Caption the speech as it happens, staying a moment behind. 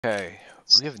Okay,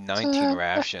 we have 19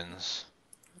 rations.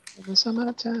 In the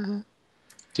summertime.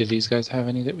 Do these guys have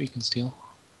any that we can steal?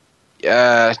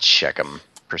 Check them.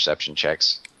 Perception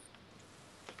checks.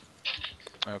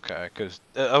 Okay, because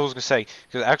I was gonna say,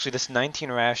 because actually this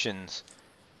 19 rations,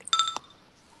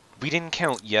 we didn't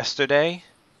count yesterday,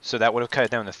 so that would have cut it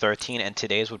down to 13, and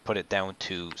today's would put it down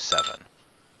to 7.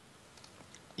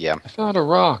 Yeah. I found a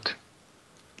rock.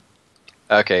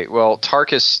 Okay. Well,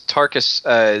 Tarkus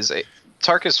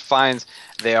finds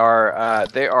they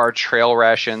are trail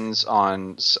rations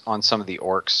on some of the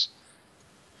orcs.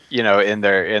 You know, in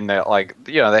their like,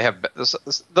 you know, they have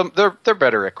they're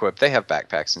better equipped. They have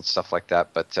backpacks and stuff like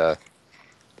that. But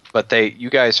you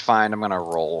guys find. I'm gonna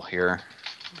roll here.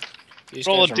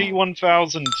 Roll a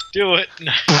D1000. Do it.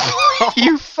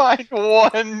 You find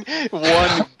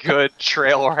one good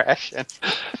trail ration.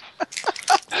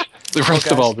 The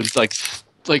rest of all been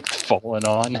like fallen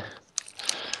on.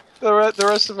 The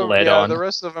rest of them, Led yeah, on. the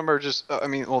rest of them are just. I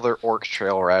mean, well, they're orc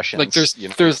trail rations. Like there's you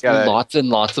know, there's you gotta- lots and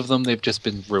lots of them. They've just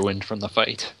been ruined from the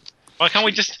fight. Why can't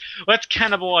we just let's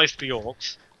cannibalize the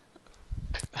orcs?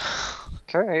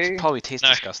 Okay. Probably tastes No.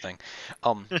 disgusting.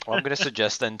 What I'm gonna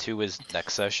suggest then too is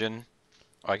next session,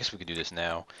 or I guess we could do this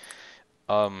now.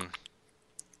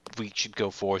 We should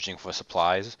go foraging for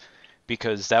supplies,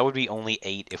 because that would be only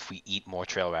 8 if we eat more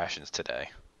trail rations today.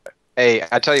 Hey,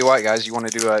 I tell you what, guys. You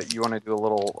want to do a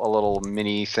little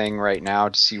mini thing right now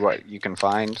to see what you can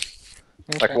find.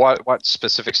 Like what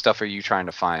specific stuff are you trying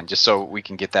to find? Just so we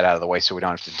can get that out of the way, so we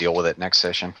don't have to deal with it next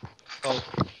session. Oh,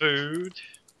 food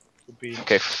would be.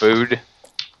 Okay, food,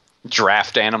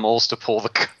 draft animals to pull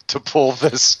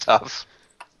this stuff.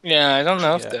 Yeah, I don't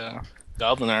know Yeah. if the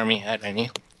Goblin Army had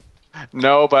any.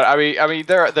 No, but I mean,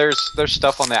 there's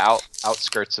stuff on the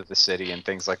outskirts of the city and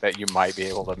things like that. You might be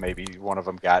able to, maybe one of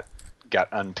them got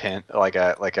unpinned, like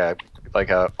a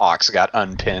ox got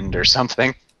unpinned or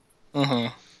something.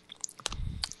 Mm-hmm.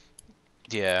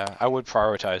 Yeah, I would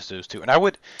prioritize those two, and I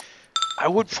would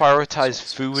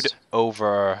prioritize food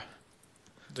over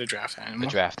The draft the animal.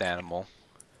 draft animal.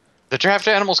 The draft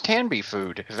animals can be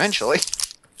food eventually.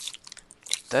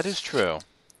 That is true.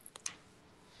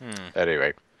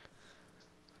 Anyway,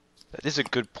 That is a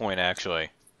good point, actually.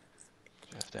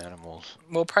 Draft animals.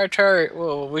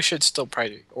 Well, we should still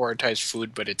prioritize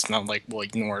food, but it's not like we'll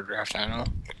ignore draft animal.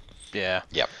 Yeah.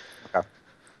 all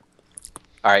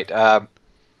right. All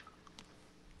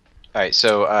right.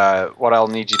 So what I'll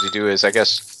need you to do is, I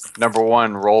guess, number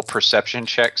one, roll perception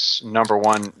checks. Number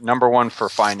one for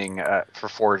finding for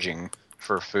foraging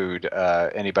for food.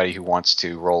 Anybody who wants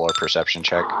to roll a perception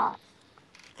check.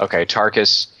 Okay,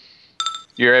 Tarkus,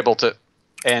 you're able to,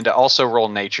 and also roll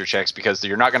nature checks, because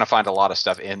you're not going to find a lot of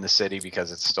stuff in the city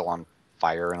because it's still on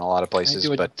fire in a lot of Can I places.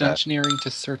 do a But dungeoneering to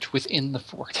search within the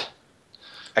fort?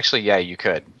 actually, yeah, you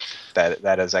could.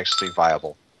 That is actually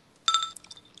viable.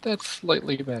 That's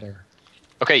slightly better.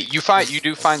 Okay, you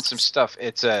do find some stuff.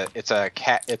 It's a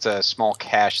small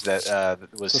cache that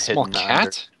was A hidden small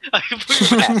cat? I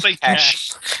completely want to say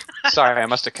Cache. Sorry, I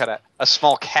must have cut out a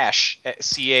small cache.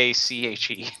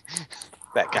 CACHE.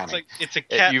 That kind of. It's a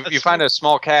cat. You find a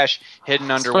small cache hidden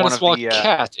under Find one a small of the.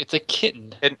 cat. It's a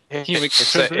kitten. He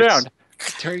It's turns around.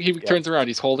 He turns around.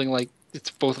 He's holding like it's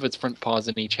both of its front paws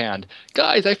in each hand.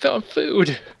 Guys, I found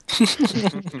food.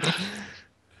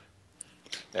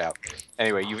 Yeah.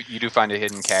 Anyway, you do find a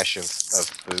hidden cache of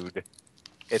food.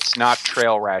 It's not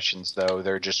trail rations though.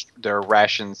 They're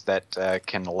rations that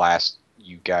can last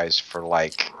you guys for,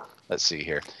 like, let's see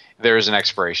here. There is an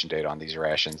expiration date on these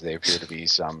rations. They appear to be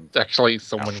some. Actually,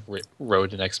 someone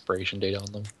wrote an expiration date on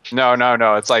them.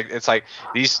 No. It's like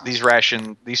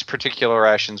these particular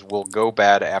rations will go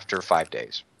bad after 5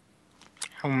 days.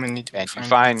 How many do we And you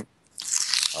find? find.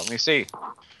 Let me see.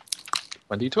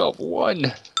 1d12.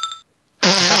 1.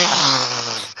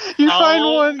 You Oh. find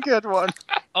one good one.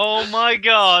 Oh my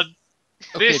god!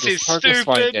 Okay, This does is Tarkus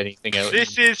find stupid. anything out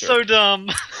This in is the so dumb.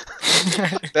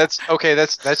 That's okay.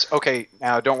 That's okay.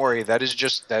 Now, don't worry. That is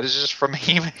just from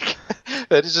Hemic.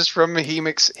 That is just from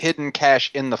Hemic's hidden cache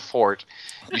in the fort.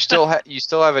 You still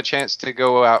have a chance to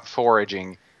go out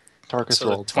foraging. Tarkus So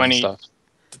the rolled 20 20 stuff.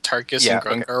 The Tarkus Yeah,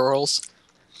 and Grungar rolls.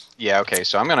 Yeah. Okay.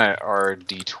 So I'm gonna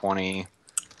RD20.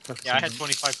 Yeah, I had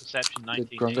 25 perception, 19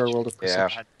 Did Grungar nature. roll the I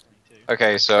perception? had 22.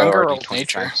 Okay. So Grungar rolled RD20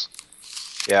 nature. times.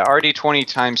 Yeah, RD20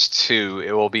 times 2.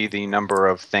 It will be the number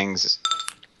of things.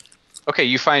 Okay,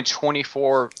 you find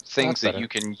 24 things that better. you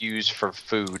can use for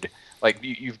food. Like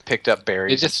you've picked up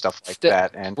berries and just stuff like st-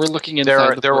 that, and We're looking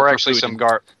inside the there fort were for actually food some and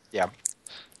guard. Yeah,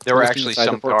 there we're were looking actually inside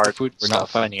the some fort for guard food. We're not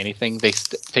stuff. finding anything. They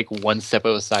take one step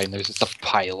outside and there's just a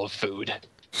pile of food.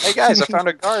 Hey guys, I found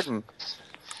a garden.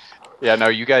 Yeah, no,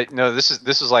 you guys, no. This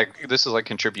is like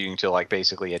contributing to like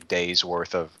basically a day's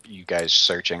worth of you guys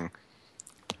searching.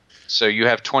 So you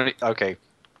have 20. Okay,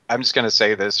 I'm just gonna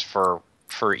say this for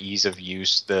ease of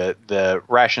use. The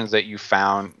rations that you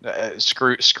found,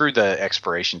 screw the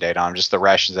expiration date on 'em, just the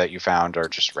rations that you found are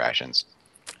just rations.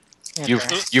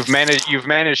 You've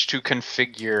managed to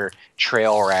configure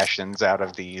trail rations out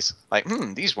of these. Like,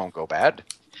 these won't go bad.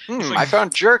 I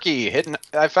found jerky hidden.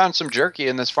 I found some jerky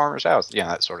in this farmer's house. Yeah,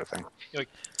 that sort of thing. Like,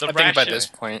 I think by this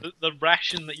point, the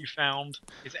ration that you found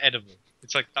is edible.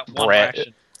 It's like that one Bread.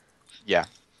 ration. Yeah.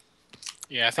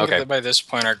 yeah, I think Okay. that by this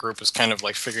point our group is kind of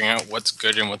like figuring out what's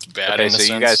good and what's bad. Okay, in a so sense,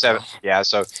 you guys have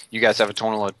so you guys have a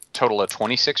total of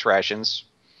 26 rations,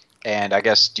 and I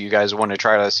guess do you guys want to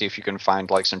try to see if you can find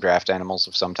like some draft animals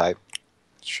of some type?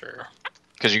 Sure.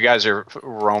 Because you guys are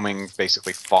roaming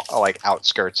basically like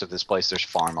outskirts of this place. There's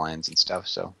farmlands and stuff.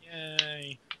 So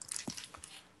Yay.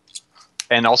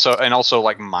 and also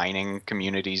like mining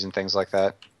communities and things like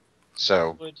that.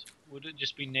 So Would it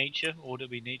just be nature, or would it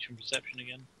be nature and perception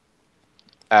again?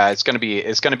 it's gonna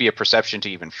be a perception to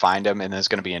even find them, and then it's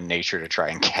gonna be in nature to try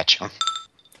and catch them.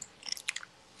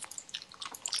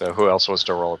 So who else wants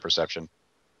to roll a perception?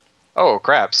 Oh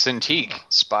crap! Cintiq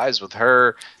spies with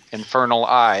her infernal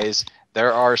eyes.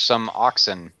 There are some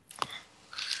oxen.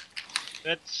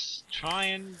 Let's try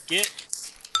and get.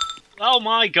 Oh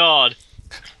my god!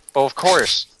 Well, of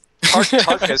course.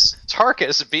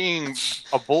 Tarkus, being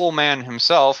a bull man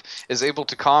himself, is able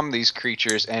to calm these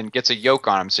creatures and gets a yoke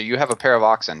on them. So you have a pair of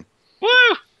oxen. Woo!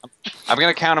 I'm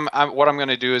gonna count them. What I'm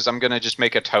gonna do is I'm gonna just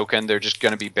make a token. They're just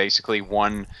gonna be basically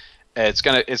one. It's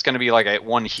gonna be like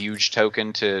one huge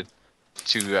token to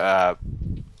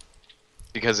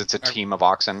because it's a team of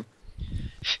oxen.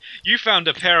 You found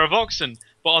a pair of oxen,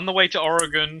 but on the way to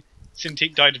Oregon,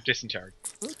 Cintiq died of dysentery.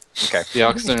 Okay. The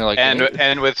oxen are like, And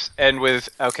 "Hey,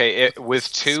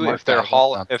 with two, smart if they're guy,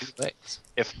 haul not if too late."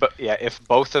 if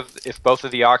both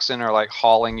of the oxen are like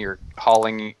hauling,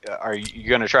 are you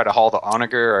gonna try to haul the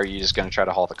onager, or are you just gonna try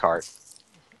to haul the cart?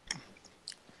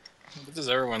 What does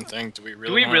everyone think? Do we really?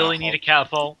 Do we wanna really haul- need a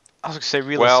catapult? I was gonna say,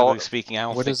 realistically Well, speaking, I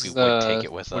don't What think is we would take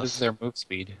it with what us. is their move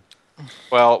speed?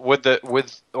 Well,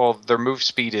 their move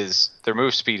speed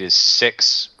is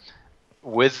 6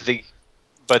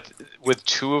 but with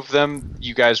two of them,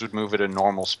 you guys would move at a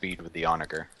normal speed with the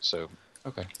onager. So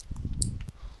Okay.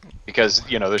 because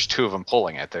there's two of them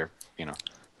pulling it. They're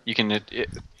you can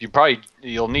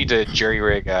you'll need to jerry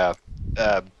rig a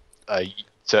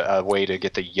way to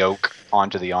get the yoke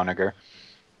onto the onager.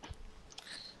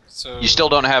 So You just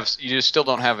still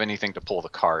don't have anything to pull the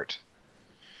cart.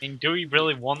 I mean, do we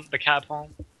really want the catapult?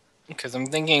 because I'm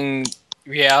thinking,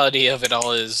 reality of it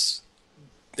all is,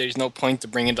 there's no point to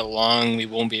bring it along. We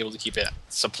won't be able to keep it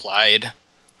supplied.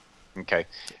 Okay.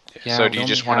 Yeah, So we do you only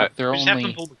just wanna- have- There are We just have them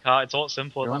only pull the cart. It's a lot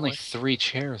simpler. there are that only way. 3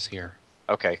 chairs here.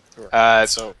 Okay.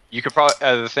 So You could probably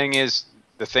the thing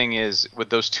is with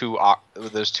those two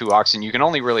oxen, you can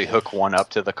only really hook one up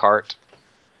to the cart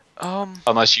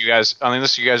unless you guys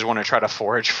want to try to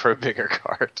forage for a bigger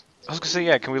cart. I was gonna say,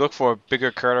 yeah. Can we look for a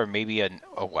bigger cart or maybe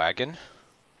a wagon?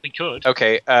 We could.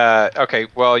 Okay. Okay.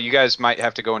 Well, you guys might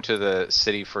have to go into the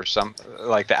city for some,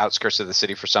 like the outskirts of the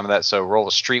city for some of that. So roll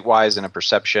a streetwise and a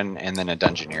perception, and then a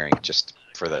dungeoneering, just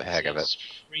for the heck of it.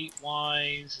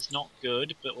 Streetwise is not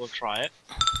good, but we'll try it.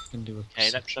 Can do a Okay,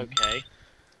 that's perception. okay.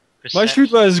 My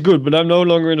streetwise is good, but I'm no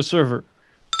longer in the server.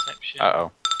 Perception, Uh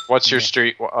oh. What's your Meh.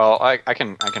 street? Well, I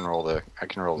can roll the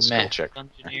skill Meh. check.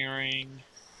 Engineering.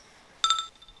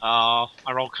 I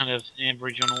roll kind of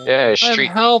average on all. Yeah, I'm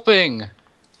street. helping.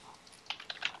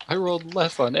 I rolled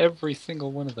less on every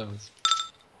single one of those.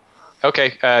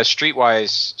 Okay.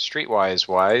 Streetwise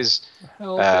wise.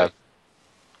 Helping.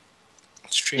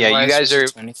 streetwise, Yeah, you guys are-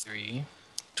 23,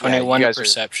 21 guys are-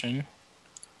 perception.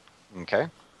 Okay.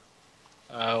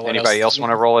 What Anybody else did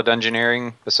want to roll a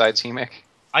dungeoneering besides Hemic?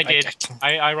 I did.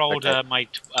 I rolled Okay. my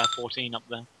 14 up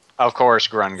there. Of course,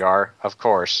 Grungar. Of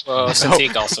course. Well,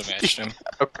 Cintiq also matched him.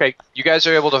 Okay, you guys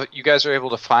are able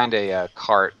to find a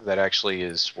cart that actually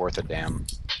is worth a damn.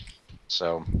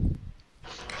 So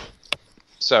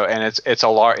and it's a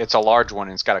large one.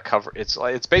 And it's got a cover.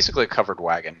 It's basically a covered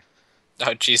wagon.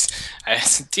 Oh, jeez.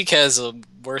 Cintiq has a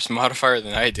worse modifier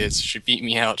than I did, so she beat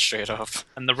me out straight up.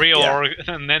 And the real Yeah.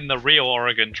 and then the real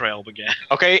Oregon Trail began.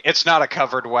 Okay, it's not a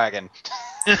covered wagon.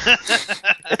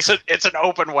 It's an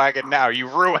open wagon now. You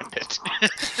ruined it.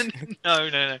 No,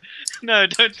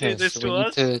 don't do Okay, this so to we need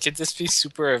us. to Could this be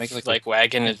super Make like like a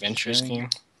wagon adventure engineering-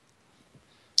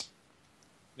 scheme?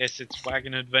 Yes, it's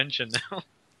wagon adventure now.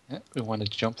 Yeah, we want to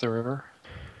jump the river.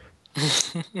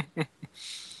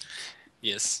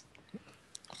 Yes.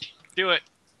 Do it.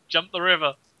 Jump the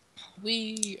river.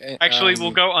 Actually,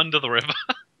 We'll go under the river.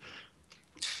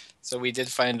 So we did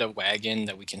find a wagon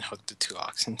that we can hook the 2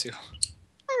 oxen to.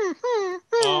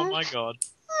 Oh my god.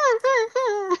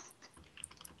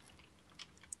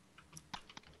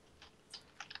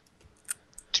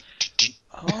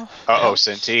 Oh, Uh-oh,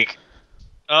 Cintiq.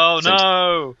 Oh Since-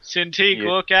 no! Cintiq, Yeah.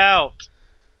 look out!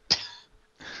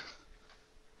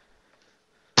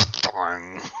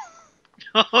 Darn.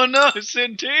 Oh no,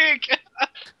 Cintiq! That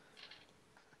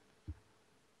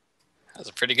was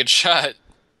a pretty good shot.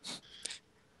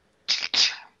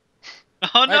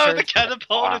 Oh no, turn. the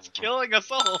catapult is killing us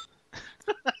all!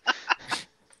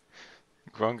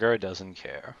 Grungar doesn't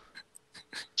care.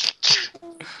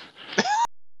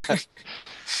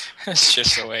 It's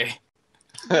just away.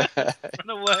 Run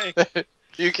away.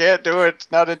 You can't do it.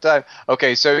 It's not in time.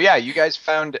 Okay, so yeah, you guys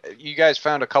found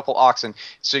a couple oxen.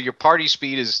 So your party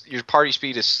speed is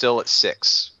still at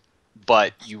 6,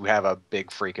 but you have a big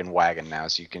freaking wagon now,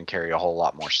 so you can carry a whole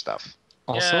lot more stuff.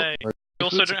 Also, Yay. You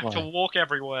also food don't have to supply. walk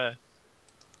everywhere.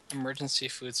 Emergency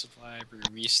food supply.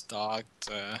 We restocked.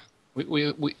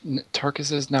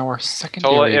 Tarkus is now our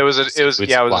secondary. Total, it was food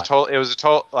a supply.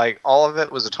 total like all of it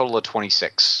was a total of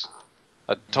 26.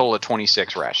 A total of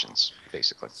 26 rations,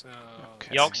 basically. So,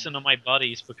 Okay. The oxen are my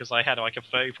buddies because I had like a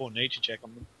 34 nature check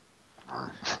on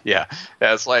them. Yeah,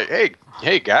 it's like,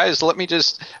 hey guys, let me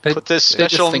just They- put this they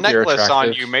just special think you're necklace on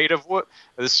attractive. you made of wood.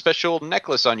 This special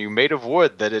necklace on you made of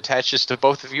wood that attaches to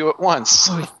both of you at once.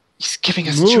 Oh, he's giving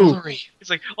us Moo. jewelry. It's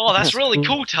like, oh, that's Yes. really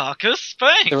cool, Tarkus.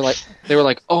 Thanks. They were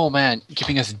like, oh man,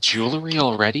 giving us jewelry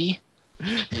already?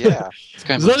 Yeah, This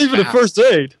guy It's not moves even the fast. first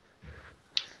date.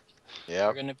 yeah.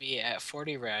 we're gonna be at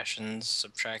 40 rations.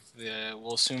 Subtract the.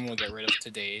 We'll assume we'll get rid of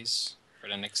today's for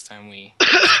the next time we.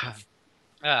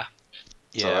 Ah,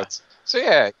 Yeah.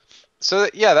 So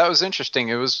yeah, that was interesting.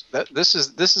 It was this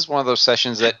is one of those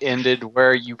sessions that ended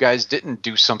where you guys didn't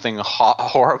do something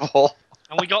horrible.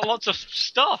 and we got lots of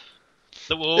stuff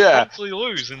that we'll Yeah. probably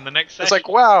lose in the next session. It's like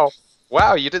wow,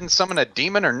 you didn't summon a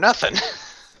demon or nothing.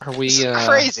 Are we It's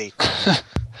crazy.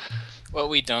 What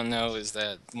we don't know is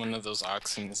that one of those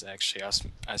oxen is actually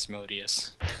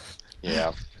Asmodeus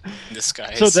Yeah. in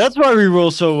disguise. So that's why we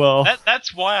roll so well.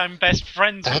 that's why I'm best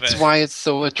friends with That's it. why it's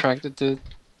so attracted to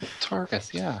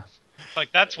Tarkus, yeah.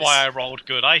 Like that's why I rolled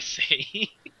good. I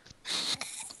see.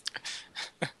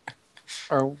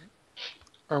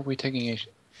 Are we taking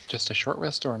just a short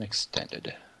rest or an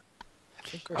extended?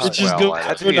 Which is well, good. I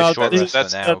That's think a it's short this- rest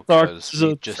that's- for That now dark because is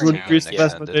we a just really ran increased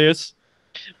extended. Asmodeus.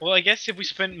 Well, I guess if we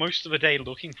spent most of the day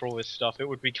looking for all this stuff, it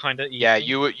would be kind of easy. Yeah,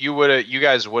 you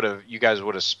guys would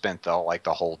have spent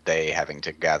the whole day having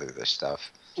to gather this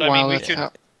stuff. So, I mean, we it's could-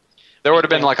 how- There would have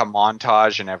been like a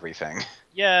montage and everything.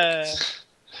 Yeah.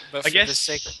 But I for guess. the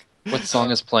sake, what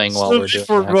song is playing while So we're doing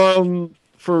for that?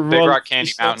 for Big run, Rock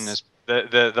Candy it's- Mountain is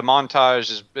the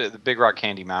montage is the Big Rock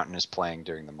Candy Mountain is playing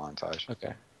during the montage.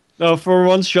 Okay. No, for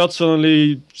one shot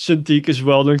suddenly Cintiq is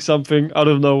welding something out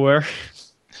of nowhere.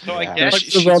 So I Yeah. guess. Like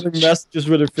the welding messages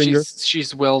with her finger.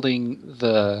 She's welding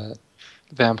the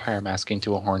vampire mask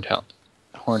into a horn helm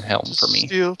for me.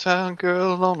 Steel Town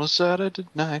girl on a Saturday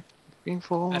night. I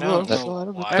don't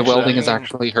know why. The welding is I-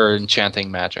 actually her enchanting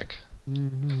magic. So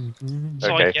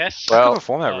I Okay. guess. I could Well,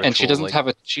 perform that ritual. And she doesn't like,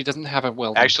 have a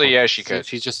welding. Actually, point. yeah, she could.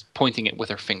 She's just pointing it with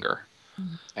her finger.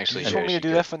 Actually, You yeah, want me she to do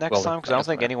could. that for next Well, time? Because I don't that's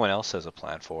think fine. anyone else has a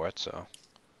plan for it. So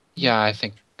Yeah, I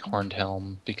think horned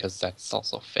helm because that's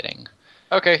also fitting.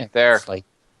 Okay, Yeah, there. It's like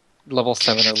level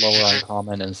 7 or lower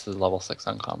uncommon, and this is level 6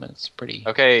 uncommon. It's pretty.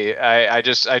 Okay,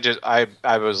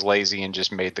 I was lazy and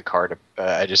just made the card.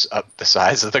 I just upped the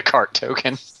size of the card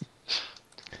token.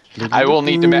 I will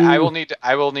need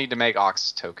to make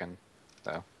Ox token.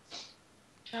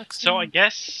 So I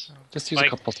guess. Just use like- a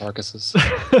couple Tarkuses.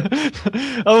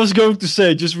 I was going to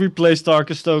say just replace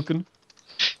Tarkus token.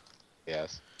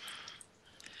 Yes.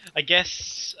 I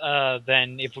guess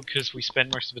then, if because we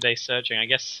spent most of the day searching, I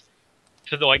guess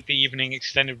for the evening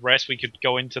extended rest, we could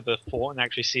go into the fort and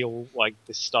actually see all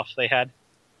this stuff they had,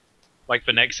 like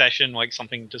for next session, like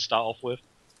something to start off with.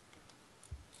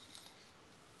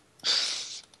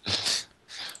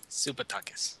 Super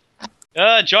Takis.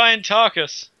 Giant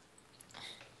Tarkus.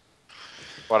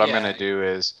 What I'm Yeah. gonna do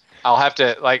is I'll have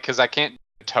to because I can't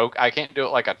do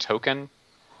it like a token.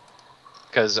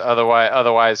 Because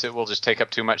otherwise it will just take up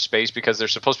too much space because they're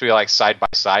supposed to be like side by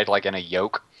side, like in a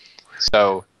yoke.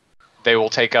 So they will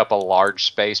take up a large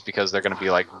space because they're going to be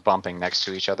like bumping next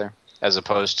to each other, as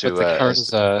opposed to. But the card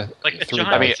is Like a 3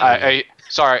 giant- I mean, by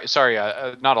 3. sorry,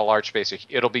 not a large space.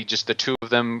 It'll be just the two of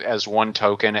them as one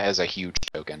token, as a huge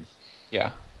token.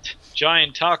 Yeah.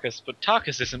 Giant Tarkus, but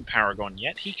Tarkus isn't Paragon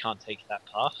yet. He can't take that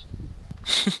path.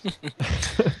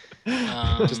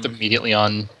 Just immediately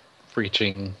on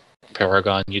reaching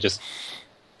Paragon, you just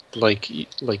like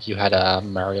you had a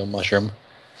Mario mushroom.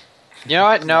 You know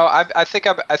what? No, I think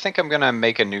I'm gonna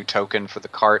make a new token for the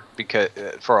cart because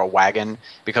for a wagon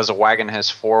because a wagon has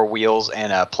 4 wheels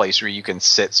and a place where you can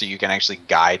sit so you can actually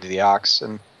guide the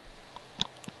oxen.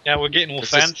 Yeah, we're getting all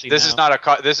This fancy is now. not a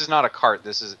cart. This is not a cart.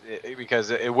 This is because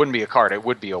it wouldn't be a cart. It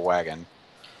would be a wagon.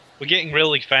 We're getting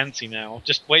really fancy now.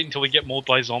 Just wait until we get mauled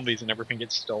by zombies and everything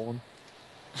gets stolen.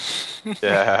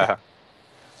 Yeah.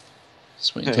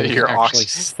 Just wait until you Your can actually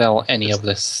ox- sell any of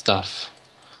this stuff.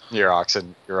 Your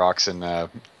oxen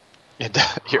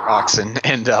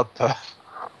end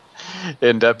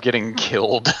up getting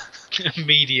killed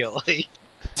Immediately.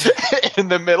 in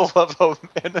the middle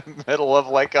of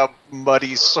like a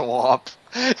muddy swamp,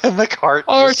 and the cart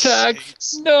just Artax,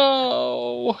 sinks.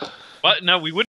 no. But no, we wouldn't.